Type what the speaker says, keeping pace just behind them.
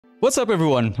What's up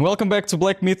everyone, welcome back to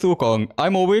Black Myth Wukong.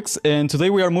 I'm obiyx and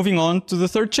today we are moving on to the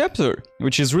third chapter,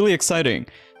 which is really exciting.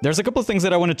 There's a couple of things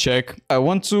that I want to check. I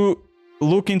want to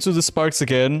look into the sparks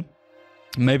again,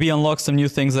 maybe unlock some new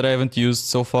things that I haven't used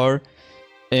so far,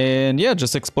 and yeah,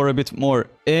 just explore a bit more.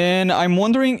 And I'm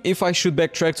wondering if I should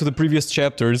backtrack to the previous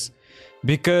chapters,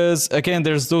 because again,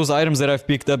 there's those items that I've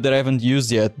picked up that I haven't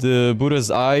used yet. The Buddha's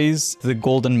eyes, the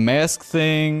golden mask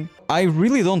thing. I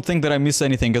really don't think that I missed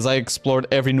anything, because I explored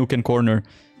every nook and corner.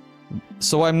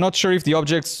 So I'm not sure if the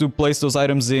objects to place those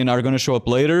items in are gonna show up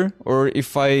later, or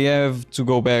if I have to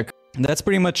go back. That's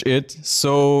pretty much it.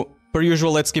 So, per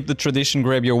usual, let's keep the tradition.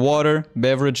 Grab your water,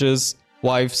 beverages,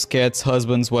 wives, cats,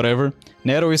 husbands, whatever.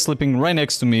 Nero is sleeping right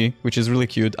next to me, which is really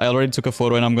cute. I already took a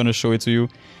photo and I'm gonna show it to you,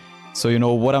 so you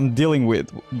know what I'm dealing with.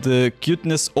 The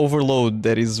cuteness overload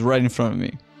that is right in front of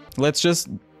me. Let's just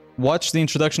watch the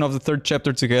introduction of the third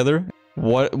chapter together.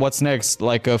 What's next?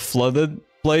 Like a flooded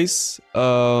place?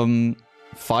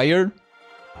 Fire?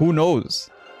 Who knows?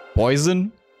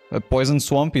 Poison? A poison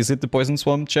swamp? Is it the poison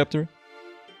swamp chapter?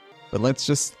 But let's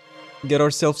just get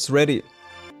ourselves ready.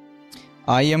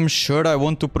 I am sure I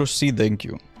want to proceed, thank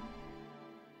you.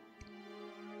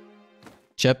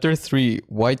 Chapter 3,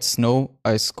 White Snow,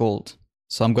 Ice Cold.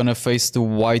 So I'm gonna face the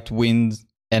White Wind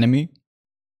enemy.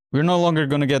 We're no longer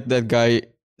gonna get that guy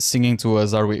singing to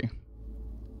us, are we?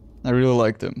 I really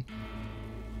liked him.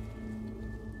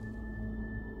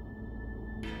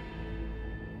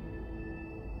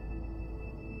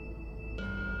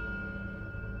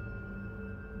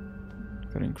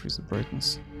 Gotta increase the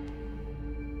brightness.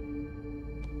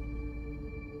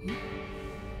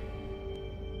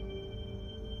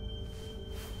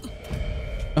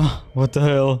 Ah, what the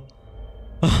hell?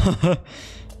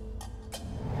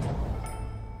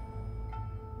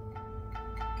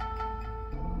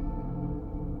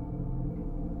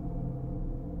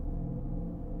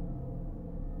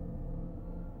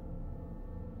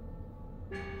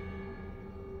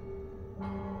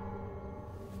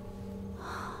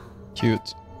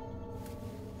 Cute.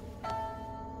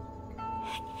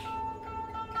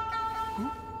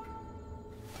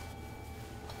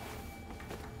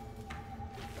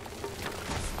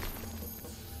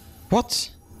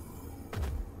 What?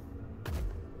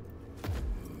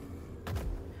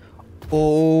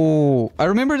 Oh, I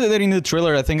remember that in the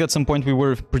trailer, I think at some point we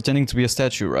were pretending to be a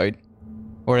statue, right?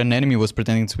 Or an enemy was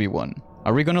pretending to be one.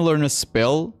 Are we gonna learn a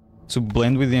spell to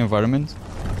blend with the environment?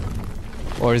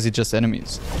 Or is it just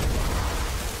enemies?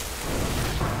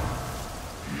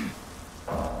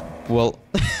 Well,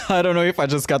 I don't know if I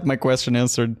just got my question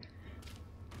answered.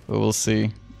 But we'll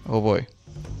see. Oh boy.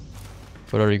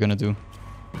 What are you gonna do?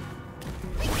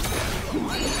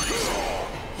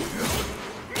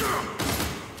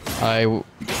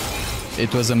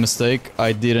 It was a mistake.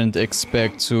 I didn't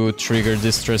expect to trigger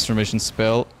this transformation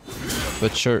spell,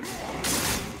 but sure.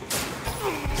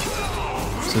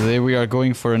 Today we are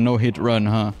going for a no-hit run,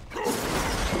 huh?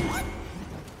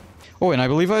 Oh, and I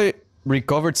believe I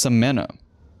recovered some mana.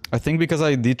 I think because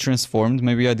I did transformed,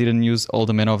 maybe I didn't use all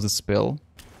the mana of the spell.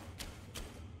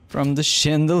 From the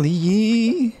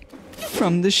chandelier,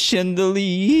 from the chandelier.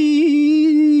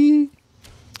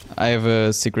 I have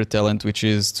a secret talent, which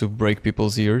is to break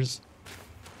people's ears.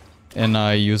 And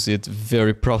I use it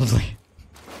very proudly.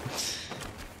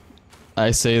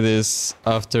 I say this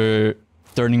after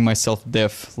turning myself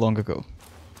deaf long ago.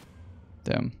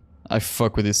 Damn, I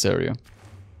fuck with this area.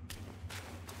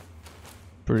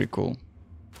 Pretty cool.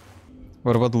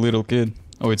 What about the little kid?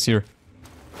 Oh, it's here.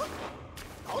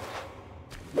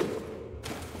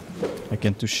 I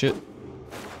can't do shit.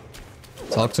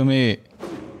 Talk to me.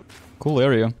 Cool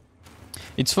area.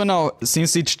 It's fun now,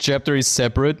 since each chapter is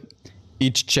separate,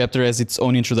 each chapter has its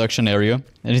own introduction area.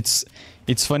 And it's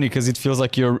funny because it feels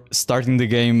like you're starting the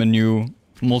game anew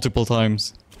multiple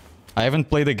times. I haven't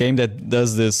played a game that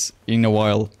does this in a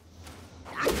while.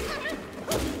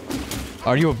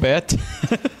 Are you a bat?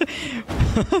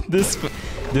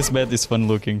 This bat is fun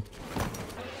looking.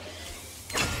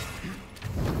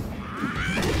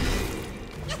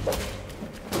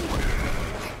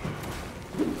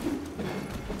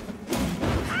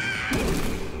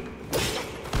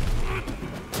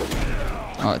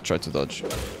 Oh, I tried to dodge.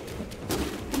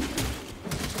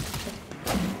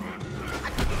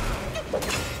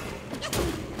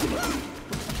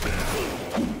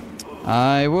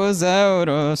 I was out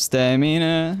of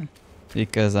stamina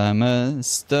because I'm a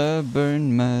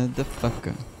stubborn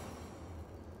motherfucker.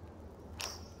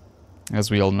 As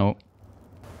we all know.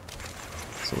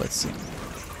 So let's see.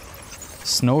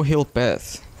 Snow Hill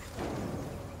Path.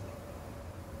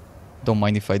 Don't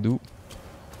mind if I do.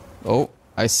 Oh,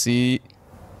 I see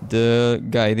the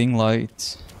guiding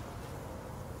light.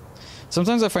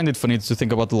 Sometimes I find it funny to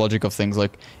think about the logic of things.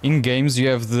 Like, in games, you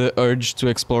have the urge to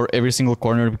explore every single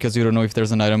corner because you don't know if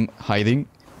there's an item hiding.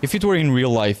 If it were in real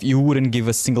life, you wouldn't give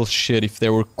a single shit if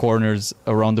there were corners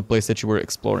around the place that you were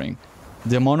exploring.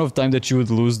 The amount of time that you would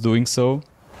lose doing so.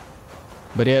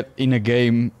 But yet, in a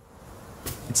game,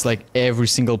 it's like every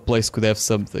single place could have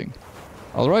something.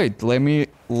 Alright, let me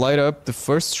light up the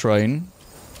first shrine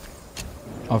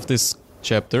of this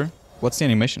chapter. What's the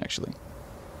animation, actually?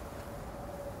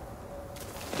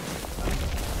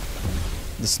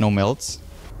 The snow melts.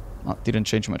 Oh, didn't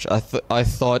change much. I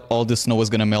thought all the snow was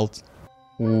gonna melt.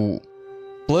 Ooh.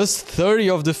 Plus 30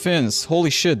 of defense.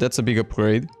 Holy shit, that's a big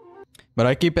upgrade. But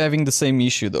I keep having the same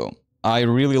issue though. I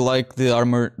really like the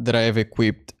armor that I have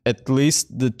equipped. At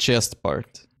least the chest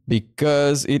part.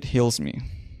 Because it heals me.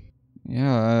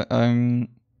 Yeah, I'm...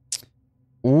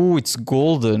 Ooh, it's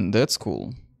golden. That's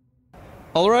cool.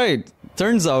 Alright.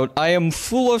 Turns out I am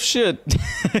full of shit.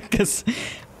 Because...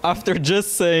 after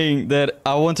just saying that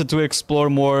I wanted to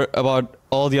explore more about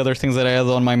all the other things that I had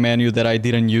on my menu that I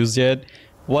didn't use yet,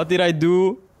 what did I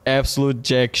do? Absolute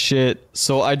jack shit.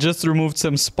 So I just removed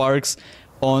some sparks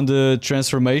on the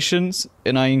transformations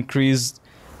and I increased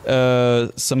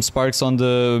some sparks on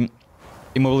the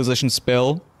immobilization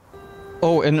spell.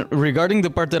 Oh, and regarding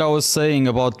the part that I was saying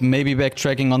about maybe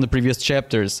backtracking on the previous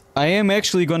chapters, I am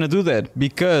actually gonna do that,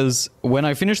 because when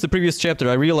I finished the previous chapter,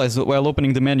 I realized that while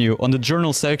opening the menu, on the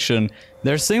journal section,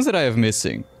 there's things that I have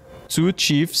missing. 2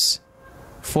 chiefs,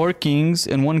 4 kings,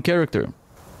 and 1 character.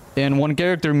 And 1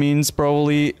 character means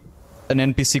probably an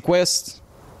NPC quest,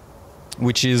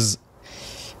 which is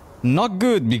not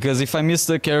good, because if I miss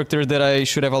the character that I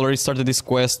should have already started this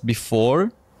quest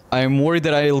before, I'm worried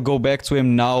that I'll go back to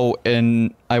him now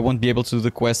and I won't be able to do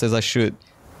the quest as I should.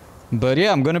 But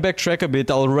yeah, I'm gonna backtrack a bit,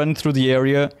 I'll run through the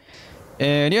area,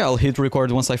 and yeah, I'll hit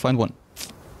record once I find one.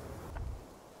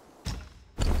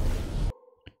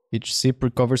 Each sip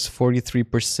recovers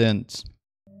 43%.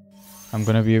 I'm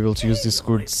gonna be able to use this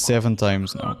gourd 7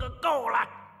 times now.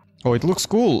 Oh, it looks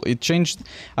cool. It changed...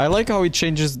 I like how it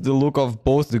changes the look of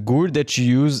both the gourd that you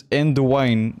use and the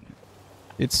wine.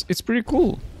 It's pretty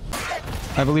cool.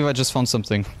 I believe I just found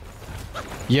something.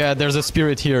 Yeah, there's a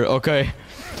spirit here. Okay.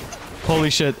 Holy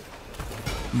shit.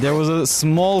 There was a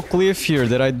small cliff here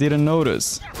that I didn't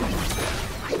notice.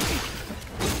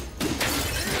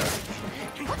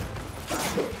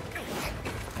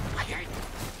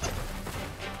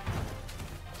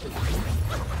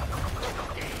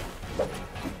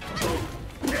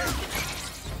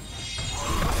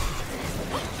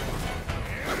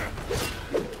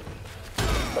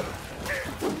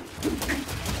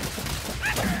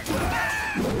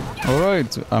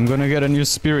 Alright, I'm gonna get a new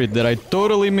spirit that I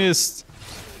totally missed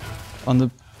on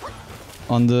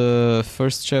the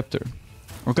first chapter.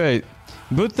 Okay,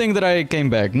 good thing that I came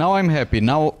back. Now I'm happy.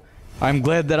 Now I'm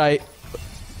glad that I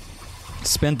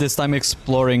spent this time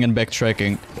exploring and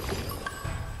backtracking.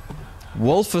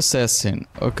 Wolf Assassin.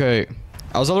 Okay.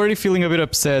 I was already feeling a bit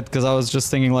upset because I was just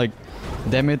thinking like,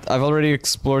 damn it, I've already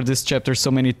explored this chapter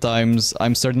so many times.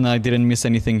 I'm certain I didn't miss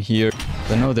anything here.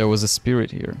 But no, there was a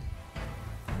spirit here.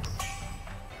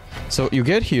 So you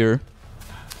get here,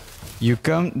 you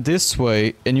come this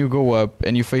way and you go up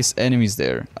and you face enemies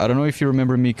there. I don't know if you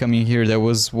remember me coming here. There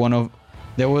was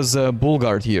a bull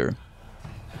guard here.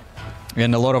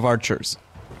 And a lot of archers.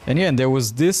 And yeah, and there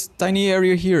was this tiny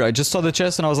area here. I just saw the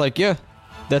chest and I was like, yeah,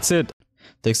 that's it.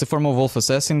 Takes the form of Wolf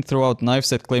Assassin, throw out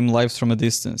knives that claim lives from a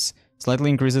distance. Slightly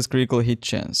increases critical hit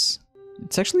chance.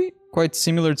 It's actually quite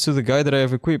similar to the guy that I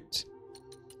have equipped.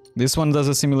 This one does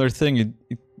a similar thing.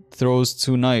 It throws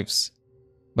 2 knives.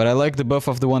 But I like the buff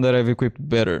of the one that I've equipped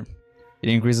better. It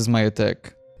increases my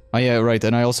attack. Oh yeah, right,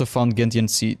 and I also found Gentian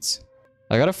seeds.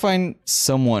 I gotta find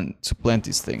someone to plant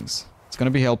these things. It's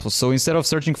gonna be helpful. So instead of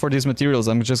searching for these materials,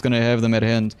 I'm just gonna have them at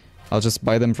hand. I'll just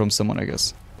buy them from someone, I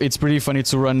guess. It's pretty funny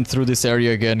to run through this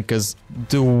area again, because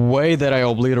the way that I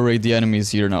obliterate the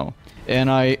enemies here now. And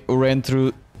I ran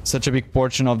through such a big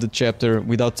portion of the chapter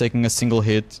without taking a single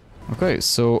hit. Okay,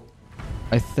 so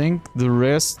I think the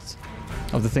rest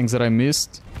of the things that I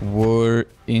missed were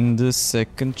in the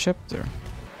second chapter.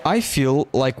 I feel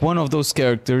like one of those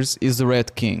characters is the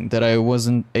Red King that I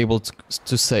wasn't able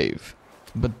to save.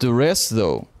 But the rest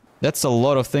though, that's a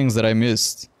lot of things that I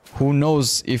missed. Who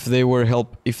knows if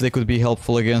they could be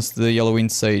helpful against the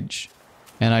Yellowwind Sage.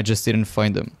 And I just didn't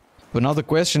find them. But now the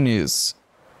question is,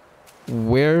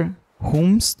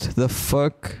 whomst the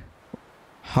fuck?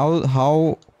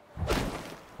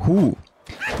 Who?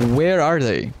 Where are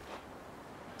they?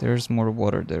 There's more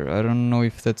water there. I don't know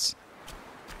if that's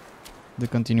the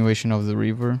continuation of the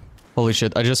river. Holy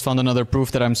shit, I just found another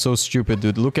proof that I'm so stupid,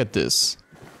 dude. Look at this.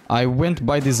 I went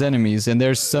by these enemies and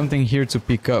there's something here to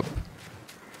pick up.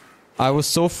 I was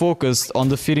so focused on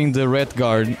defeating the red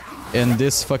guard and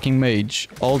this fucking mage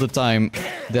all the time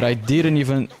that I didn't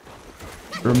even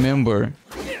remember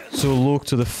to look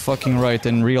to the fucking right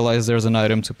and realize there's an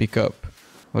item to pick up.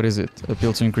 What is it? A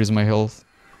pill to increase my health.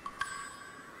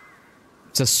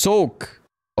 It's a soak!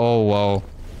 Oh wow.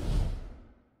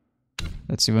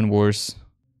 That's even worse.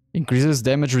 Increases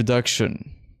damage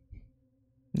reduction.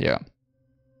 Yeah.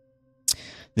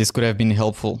 This could have been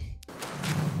helpful.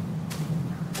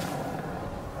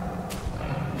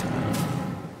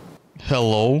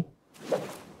 Hello?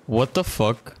 What the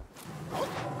fuck?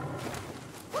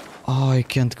 Oh, I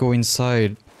can't go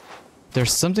inside.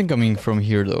 There's something coming from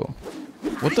here though.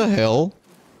 What the hell?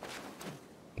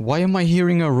 Why am I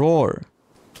hearing a roar?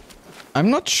 I'm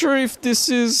not sure if this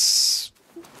is...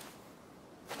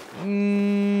 I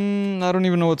don't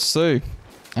even know what to say.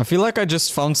 I feel like I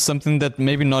just found something that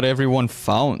maybe not everyone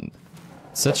found.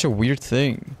 Such a weird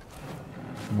thing.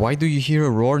 Why do you hear a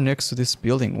roar next to this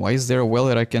building? Why is there a well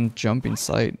that I can't jump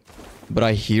inside? But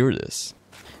I hear this.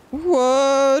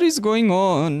 What is going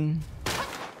on?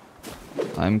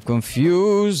 I'm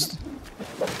confused.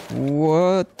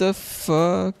 What the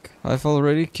fuck? I've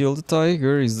already killed a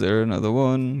tiger. Is there another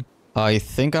one? I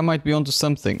think I might be onto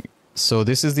something. So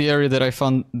this is the area that I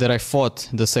found, that I fought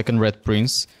the second Red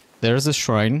Prince. There's a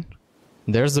shrine.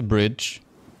 There's a bridge.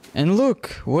 And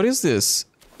look, what is this?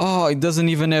 Oh, it doesn't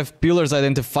even have pillars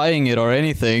identifying it or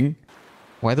anything.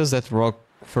 Why does that rock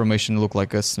formation look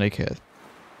like a snake head?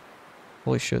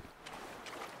 Holy shit.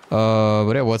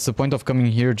 But yeah, what's the point of coming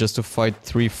here just to fight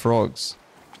 3 frogs?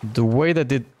 The way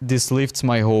that this lifts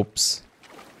my hopes.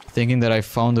 Thinking that I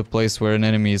found a place where an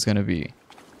enemy is gonna be.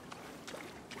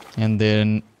 And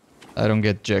then I don't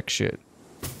get jack shit.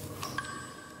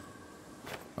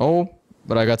 Oh,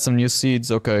 but I got some new seeds.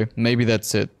 Okay, maybe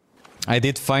that's it. I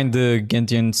did find the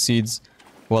Gentian seeds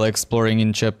while exploring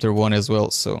in chapter 1 as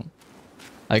well, so...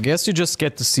 I guess you just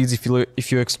get the seeds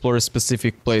if you explore a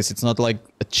specific place. It's not like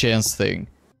a chance thing.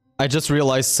 I just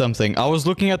realized something. I was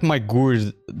looking at my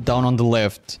gourd down on the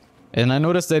left, and I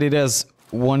noticed that it has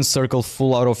 1 circle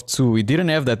full out of 2. It didn't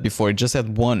have that before, it just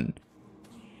had 1.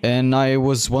 And I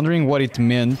was wondering what it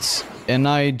meant, and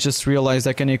I just realized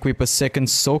I can equip a second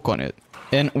soak on it.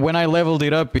 And when I leveled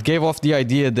it up, it gave off the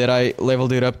idea that I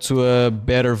leveled it up to a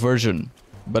better version.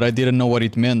 But I didn't know what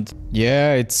it meant.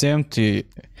 Yeah, it's empty.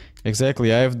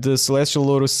 Exactly, I have the Celestial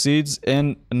Lotus seeds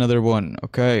and another one.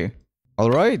 Okay.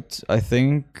 Alright, I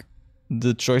think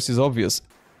the choice is obvious.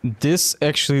 This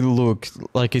actually looked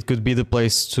like it could be the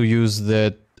place to use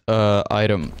that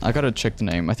item. I gotta check the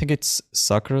name. I think it's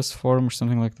Sakura's form or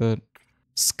something like that.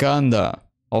 Skanda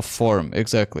of form,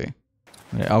 exactly.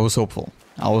 Yeah, I was hopeful.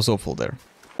 I was hopeful there.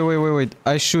 Wait.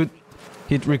 I should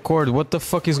hit record. What the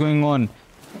fuck is going on?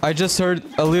 I just heard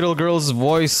a little girl's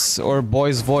voice or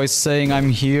boy's voice saying I'm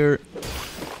here.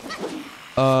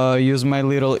 Use my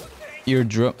little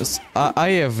eardrums. I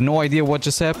have no idea what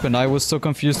just happened. I was so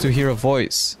confused to hear a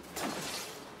voice.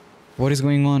 What is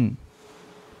going on?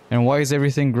 And why is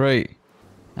everything gray?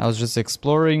 I was just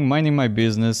exploring, minding my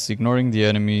business, ignoring the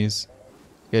enemies,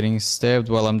 getting stabbed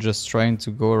while I'm just trying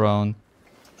to go around.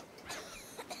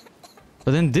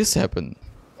 But then this happened.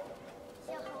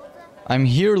 I'm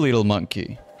here, little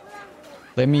monkey.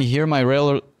 Let me hear my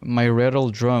rattle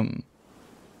drum.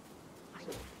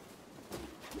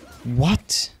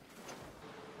 What?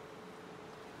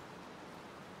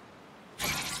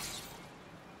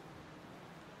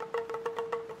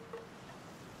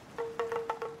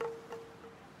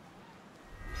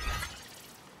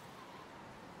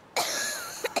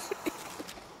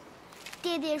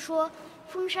爹爹说，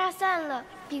风沙散了，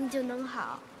病就能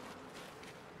好。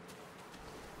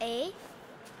哎，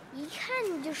一看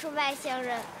你就是外乡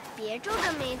人，别皱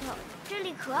着眉头，这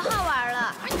里可好玩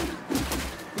了。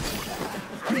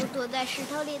有躲在石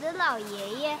头里的老爷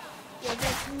爷，有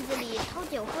在村子里偷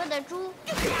酒喝的猪，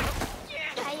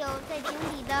还有在井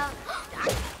里的……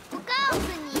我告诉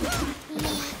你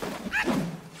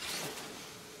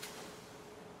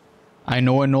，I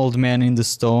know an old man in the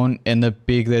stone and a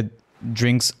pig that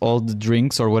drinks all the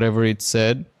drinks or whatever it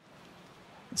said.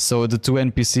 So the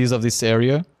 2 NPCs of this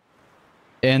area.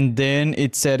 And then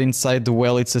it said inside the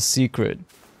well it's a secret.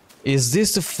 Is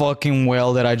this the fucking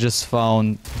well that I just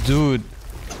found? Dude.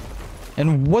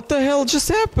 And what the hell just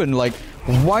happened? Like,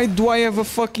 why do I have a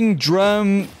fucking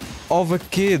drum of a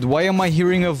kid? Why am I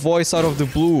hearing a voice out of the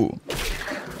blue?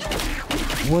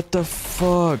 What the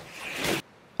fuck?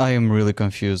 I am really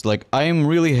confused. Like, I am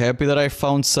really happy that I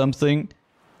found something.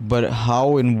 But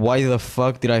how and why the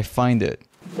fuck did I find it?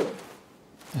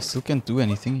 I still can't do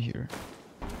anything here.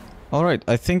 Alright,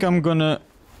 I think I'm gonna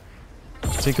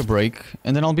take a break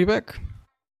and then I'll be back.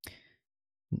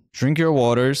 Drink your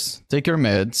waters, take your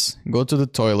meds, go to the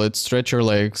toilet, stretch your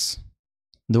legs,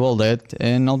 do all that,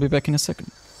 and I'll be back in a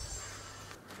second.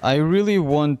 I really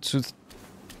want to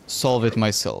solve it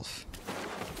myself.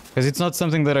 Because it's not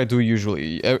something that I do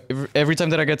usually. Every time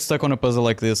that I get stuck on a puzzle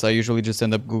like this, I usually just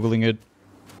end up Googling it.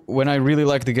 When I really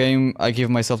like the game, I give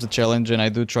myself the challenge and I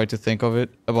do try to think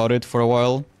about it for a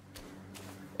while.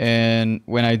 And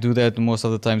when I do that, most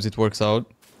of the times it works out.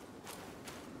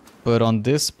 But on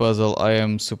this puzzle, I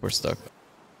am super stuck.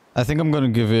 I think I'm gonna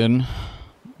give in,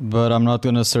 but I'm not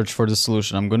gonna search for the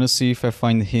solution. I'm gonna see if I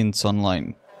find hints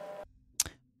online.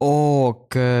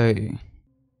 Okay.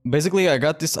 Basically, I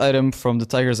got this item from the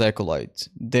Tiger's Acolyte.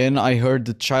 Then I heard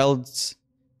the child's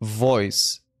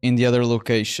voice in the other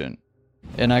location.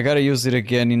 And I gotta use it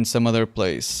again in some other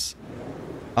place.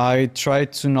 I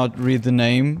tried to not read the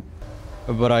name,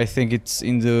 but I think it's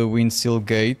in the Windseal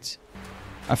Gate.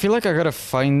 I feel like I gotta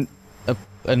find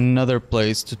another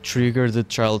place to trigger the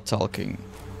child talking.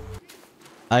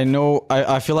 I know,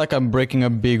 I feel like I'm breaking a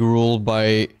big rule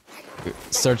by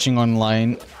searching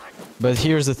online. But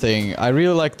here's the thing, I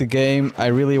really like the game, I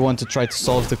really want to try to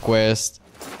solve the quest.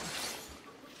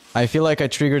 I feel like I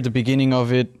triggered the beginning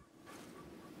of it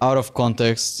out of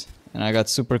context, and I got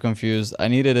super confused. I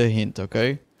needed a hint,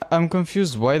 okay? I'm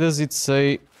confused, why does it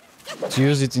say to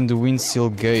use it in the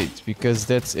Windseal Gate? Because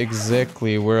that's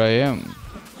exactly where I am.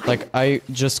 Like, I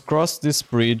just crossed this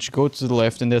bridge, go to the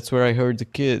left, and that's where I heard the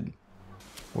kid.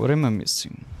 What am I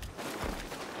missing?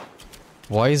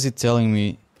 Why is it telling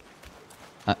me...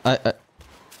 Let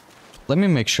me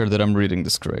make sure that I'm reading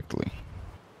this correctly.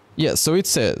 Yeah, so it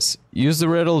says, use the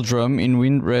rattle drum in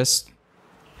Windrest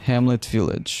Hamlet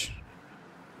Village.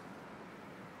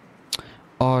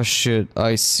 Oh shit,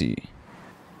 I see.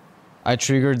 I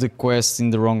triggered the quest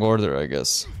in the wrong order, I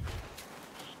guess.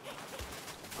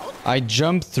 I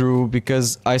jumped through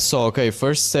because I saw, okay,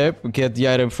 first step, get the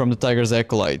item from the Tiger's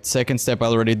Acolyte. Second step, I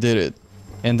already did it.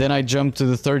 And then I jumped to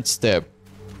the third step.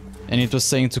 And it was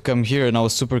saying to come here, and I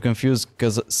was super confused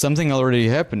because something already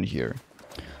happened here.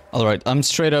 Alright, I'm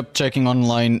straight up checking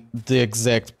online the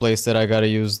exact place that I gotta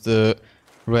use the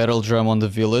rattle drum on the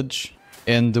village.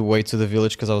 And the way to the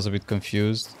village because I was a bit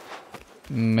confused.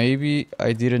 Maybe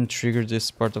I didn't trigger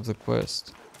this part of the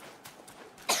quest.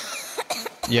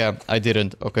 Yeah, I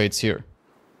didn't. Okay, it's here.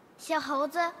 小猴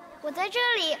子，我在这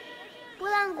里。拨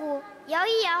浪鼓，摇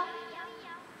一摇。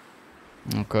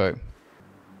 Okay.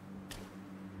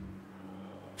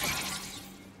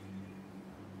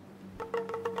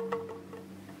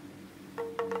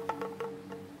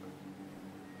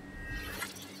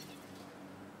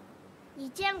你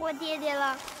见过爹爹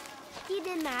了？爹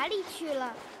爹哪里去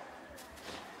了？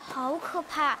好可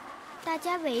怕！大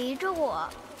家围着我。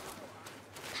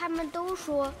他们都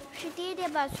说是爹爹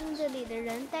把村子里的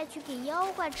人带去给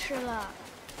妖怪吃了。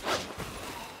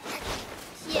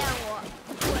骗我！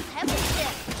我才不信！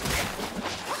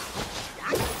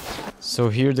 So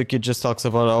here the kid just talks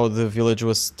about how the village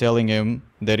was telling him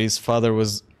that his father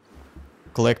was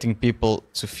collecting people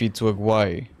to feed to a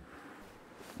Gwai.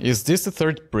 Is this the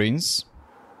third prince?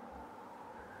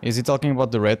 Is he talking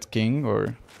about the Red King,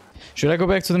 or... Should I go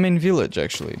back to the main village,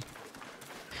 actually?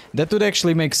 That would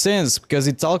actually make sense, because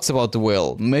it talks about the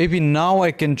well. Maybe now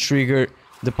I can trigger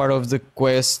the part of the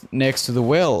quest next to the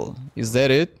well. Is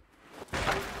that it?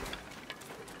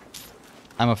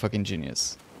 I'm a fucking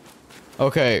genius.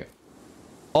 Okay.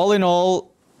 All in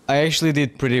all, I actually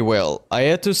did pretty well. I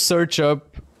had to search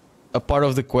up a part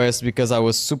of the quest because I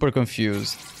was super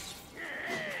confused.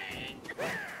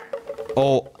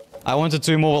 Oh, I wanted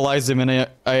to immobilize him and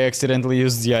I accidentally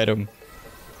used the item.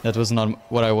 That was not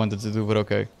what I wanted to do, but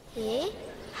okay. 诶，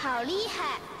好厉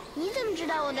害！你怎么知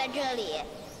道我在这里？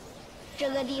这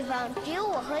个地方只有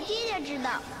我和爹爹知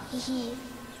道，嘿嘿。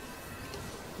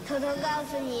偷偷告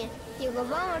诉你，有个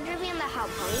帮我治病的好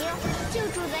朋友，就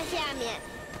住在下面。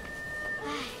唉，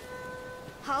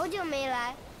好久没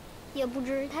来，也不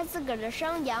知他自个儿的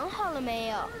伤养好了没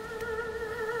有。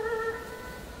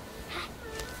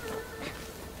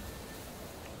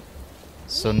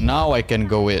 So now I can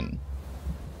go in.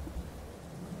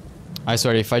 I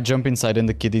swear, if I jump inside and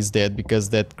the kid is dead because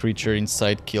that creature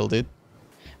inside killed it.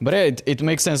 But yeah, it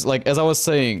makes sense. Like, as I was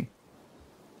saying,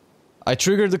 I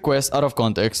triggered the quest out of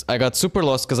context. I got super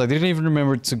lost because I didn't even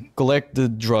remember to collect the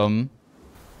drum.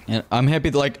 And I'm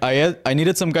happy, like, I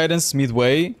needed some guidance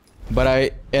midway, but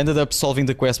I ended up solving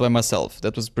the quest by myself.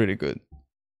 That was pretty good.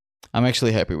 I'm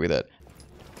actually happy with that.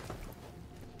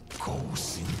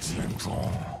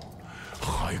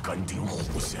 还敢顶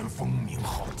虎先锋名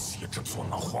号，接着做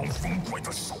那黄风怪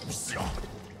的手下！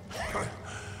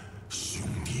兄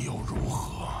弟又如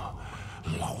何？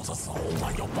老子早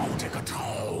晚要报这个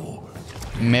仇。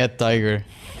 Mad tiger.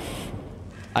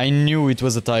 I knew it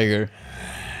was a tiger.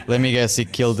 Let me guess, he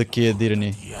killed the kid, didn't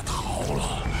he? 别逃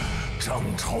了，正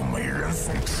愁没人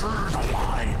送吃的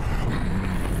来。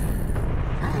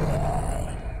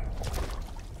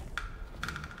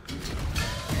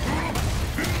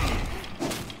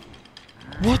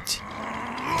What?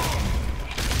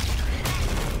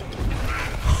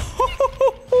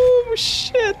 Oh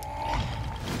shit!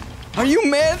 Are you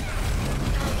mad?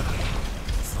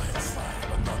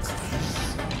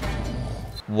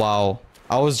 Wow.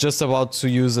 I was just about to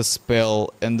use a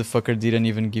spell and the fucker didn't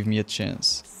even give me a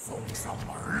chance.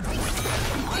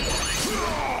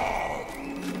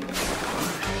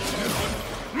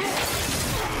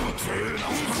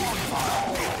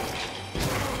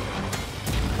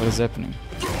 What is happening?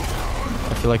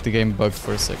 I feel like the game bugged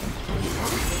for a second.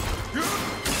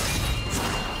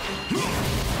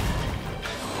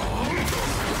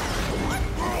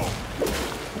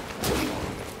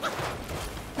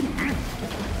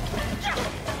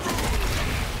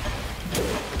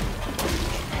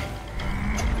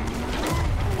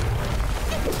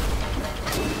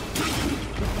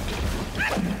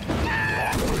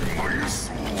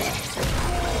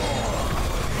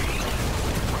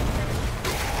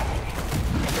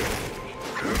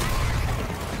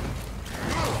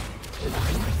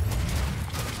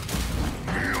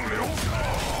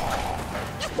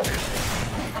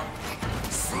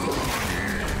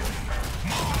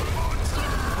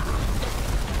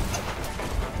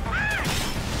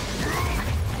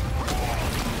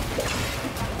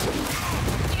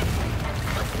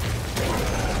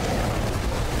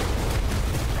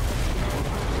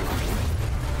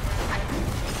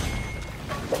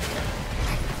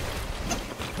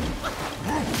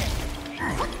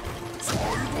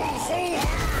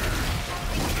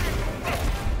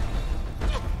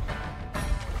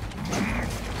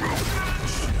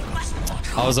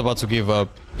 I was about to give up.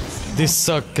 This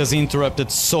sucked because he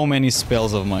interrupted so many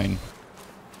spells of mine.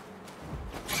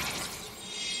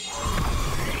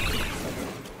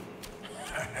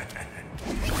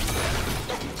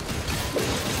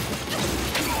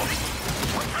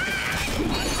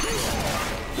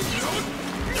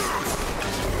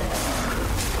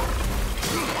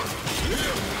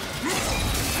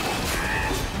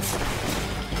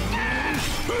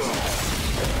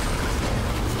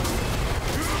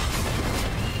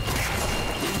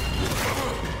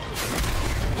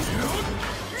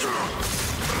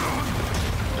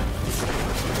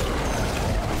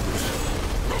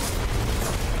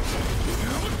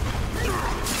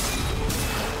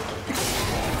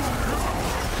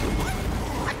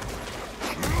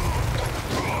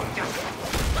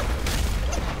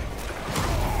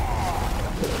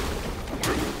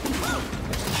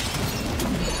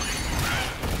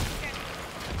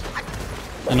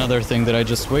 Another thing that I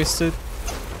just wasted.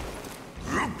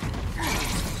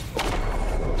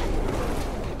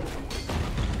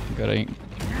 Gotta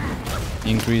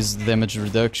increase damage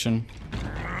reduction.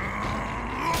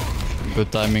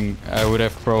 Good timing. I would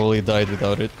have probably died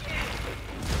without it.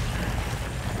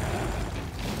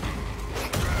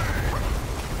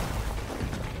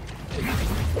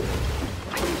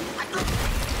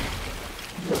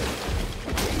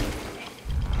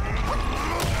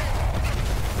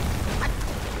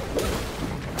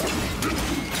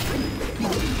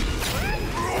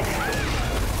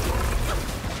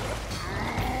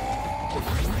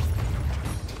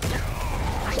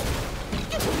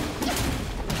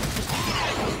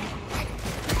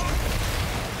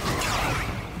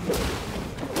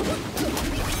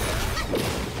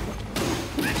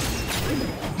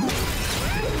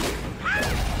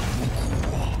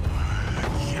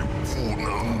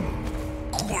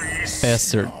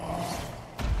 Bastard.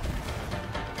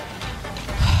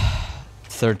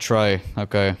 Third try,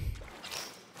 okay.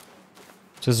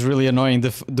 It was really annoying.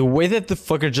 The way that the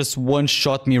fucker just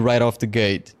one-shot me right off the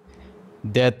gate.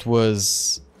 That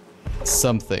was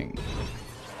something.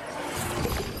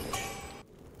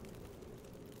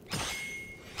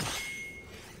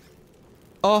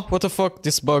 Oh, what the fuck?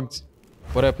 This bugged.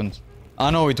 What happened?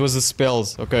 Ah no, it was the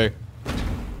spells. Okay.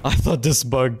 I thought this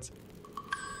bugged.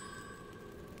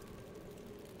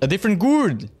 A different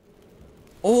gourd.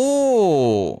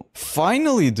 Oh,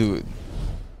 finally, dude.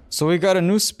 So we got a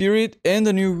new spirit and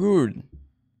a new gourd.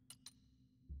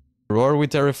 Roar with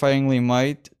terrifying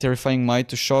might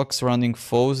to shock surrounding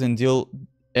foes and deal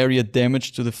area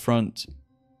damage to the front.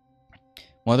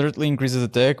 Moderately increases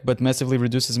attack, but massively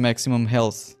reduces maximum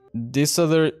health. This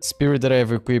other spirit that I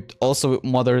have equipped also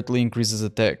moderately increases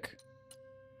attack.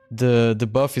 The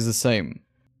buff is the same.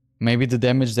 Maybe the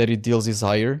damage that it deals is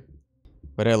higher.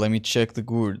 But yeah, let me check the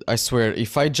gourd. I swear,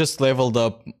 if I just leveled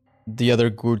up the other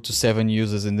gourd to 7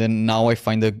 uses and then now I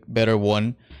find a better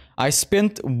one. I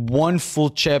spent 1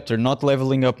 full chapter not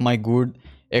leveling up my gourd,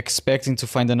 expecting to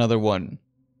find another one.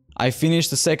 I finished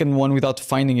the second one without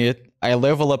finding it. I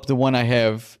level up the one I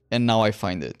have and now I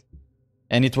find it.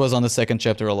 And it was on the second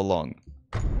chapter all along.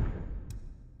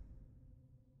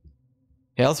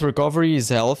 Health recovery is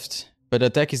halved, but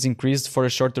attack is increased for a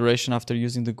short duration after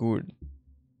using the gourd.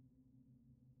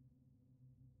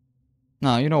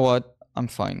 Nah, you know what? I'm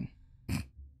fine.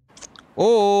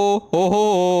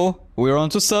 Oh, we're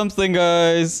onto something,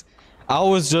 guys. I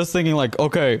was just thinking like,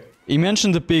 okay, he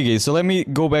mentioned the piggy, so let me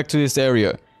go back to this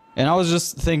area. And I was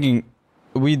just thinking,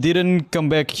 we didn't come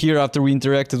back here after we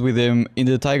interacted with him in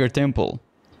the Tiger Temple.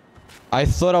 I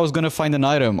thought I was gonna find an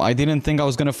item. I didn't think I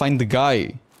was gonna find the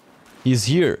guy. He's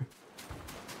here.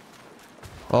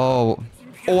 Oh,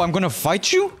 I'm gonna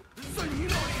fight you?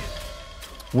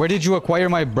 Where did you acquire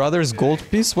my brother's gold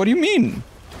piece? What do you mean?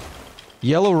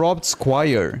 Yellow-robed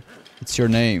Squire. It's your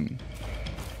name.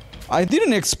 I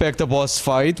didn't expect a boss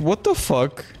fight. What the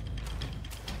fuck?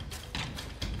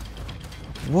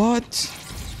 What?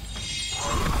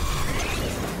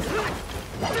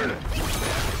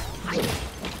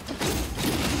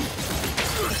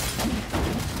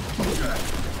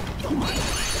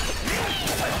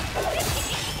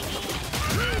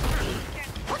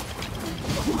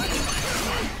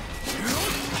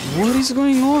 What is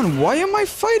going on? Why am I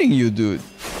fighting you, dude?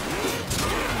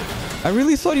 I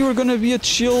really thought you were gonna be a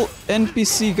chill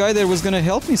NPC guy that was gonna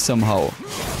help me somehow.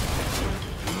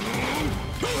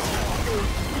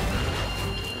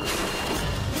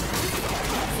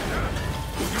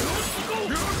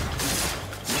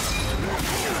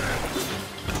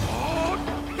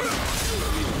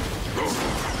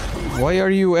 Why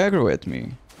are you aggro at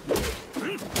me?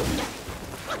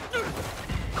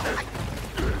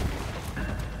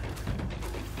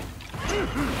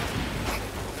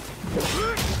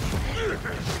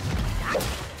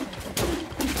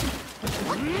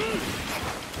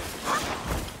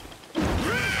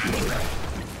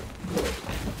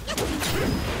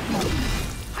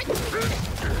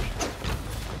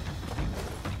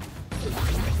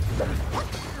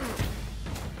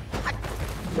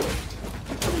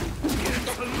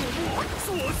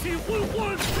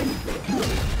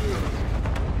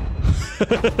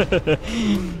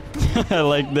 I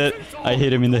like that. I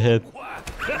hit him in the head.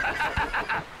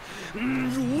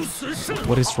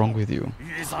 What is wrong with you?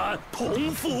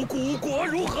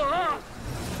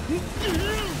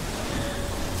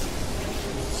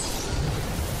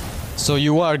 So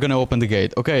you are gonna open the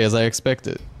gate. Okay, as I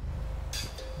expected.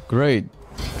 Great.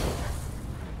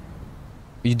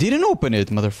 You didn't open it,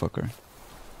 motherfucker.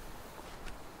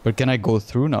 But can I go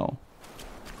through now?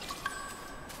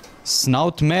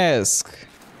 Snout mask.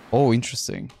 Oh,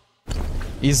 interesting.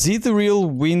 Is he the real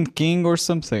Wind King or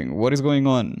something? What is going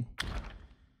on?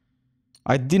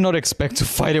 I did not expect to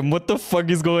fight him. What the fuck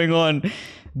is going on?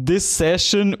 This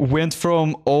session went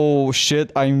from, oh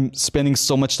shit, I'm spending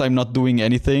so much time not doing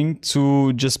anything,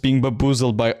 to just being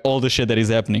bamboozled by all the shit that is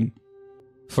happening.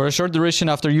 For a short duration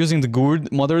after using the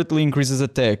gourd, moderately increases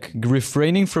attack.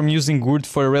 Refraining from using gourd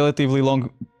for a relatively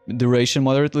long duration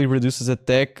moderately reduces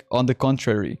attack on the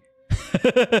contrary.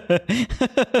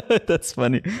 That's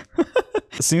funny.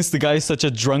 Since the guy is such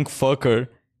a drunk fucker,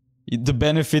 the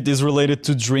benefit is related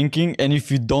to drinking, and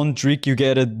if you don't drink, you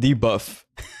get a debuff.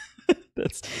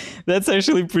 That's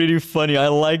actually pretty funny. I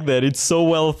like that. It's so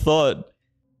well thought.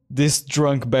 This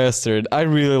drunk bastard. I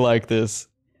really like this.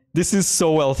 This is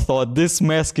so well thought. This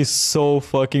mask is so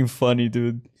fucking funny,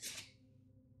 dude.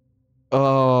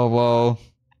 Oh, wow.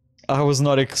 I was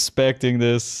not expecting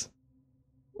this.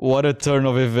 What a turn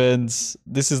of events.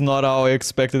 This is not how I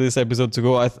expected this episode to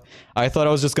go. I thought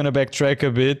I was just gonna backtrack a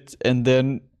bit and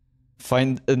then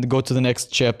find and go to the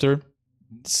next chapter.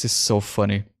 This is so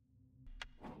funny.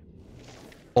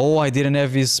 Oh, I didn't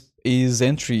have his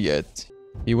entry yet.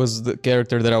 He was the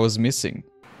character that I was missing.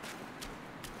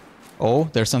 Oh,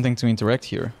 there's something to interact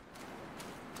here.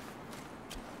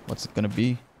 What's it gonna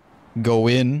be? Go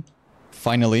in.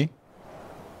 Finally.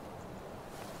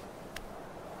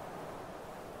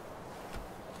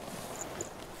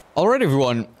 Alright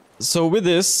everyone, so with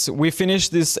this, we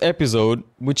finished this episode,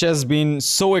 which has been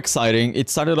so exciting. It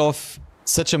started off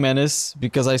such a menace,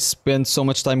 because I spent so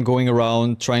much time going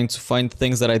around trying to find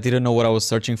things that I didn't know what I was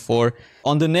searching for.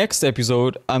 On the next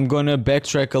episode, I'm gonna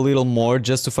backtrack a little more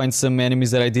just to find some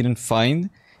enemies that I didn't find,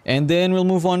 and then we'll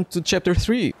move on to chapter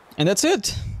 3. And that's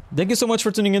it! Thank you so much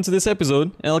for tuning into this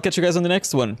episode, and I'll catch you guys on the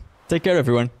next one. Take care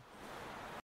everyone.